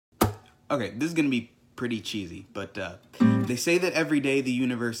Okay, this is gonna be pretty cheesy, but they say that every day the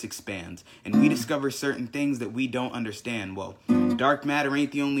universe expands, and we discover certain things that we don't understand. Well, dark matter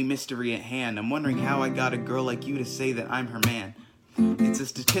ain't the only mystery at hand. I'm wondering how I got a girl like you to say that I'm her man. It's a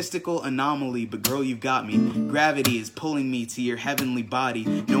statistical anomaly, but girl, you've got me. Gravity is pulling me to your heavenly body.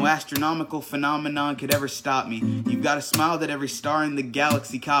 No astronomical phenomenon could ever stop me. You've got a smile that every star in the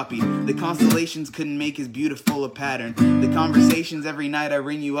galaxy copied. The constellations couldn't make as beautiful a pattern. The conversations every night I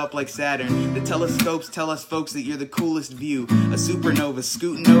ring you up like Saturn. The telescopes tell us folks that you're the coolest view. A supernova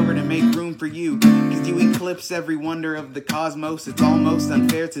scooting over to make room for you. Cause you eclipse every wonder of the cosmos. It's almost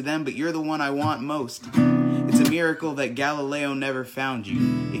unfair to them, but you're the one I want most. It's a miracle that Galileo never found you.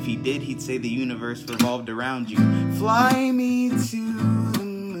 If he did, he'd say the universe revolved around you. Fly me to the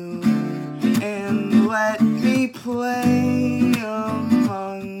moon and let me play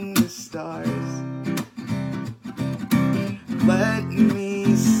among the stars. Let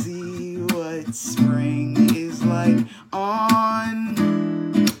me see what spring is like on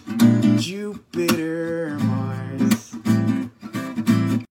Jupiter, Mars.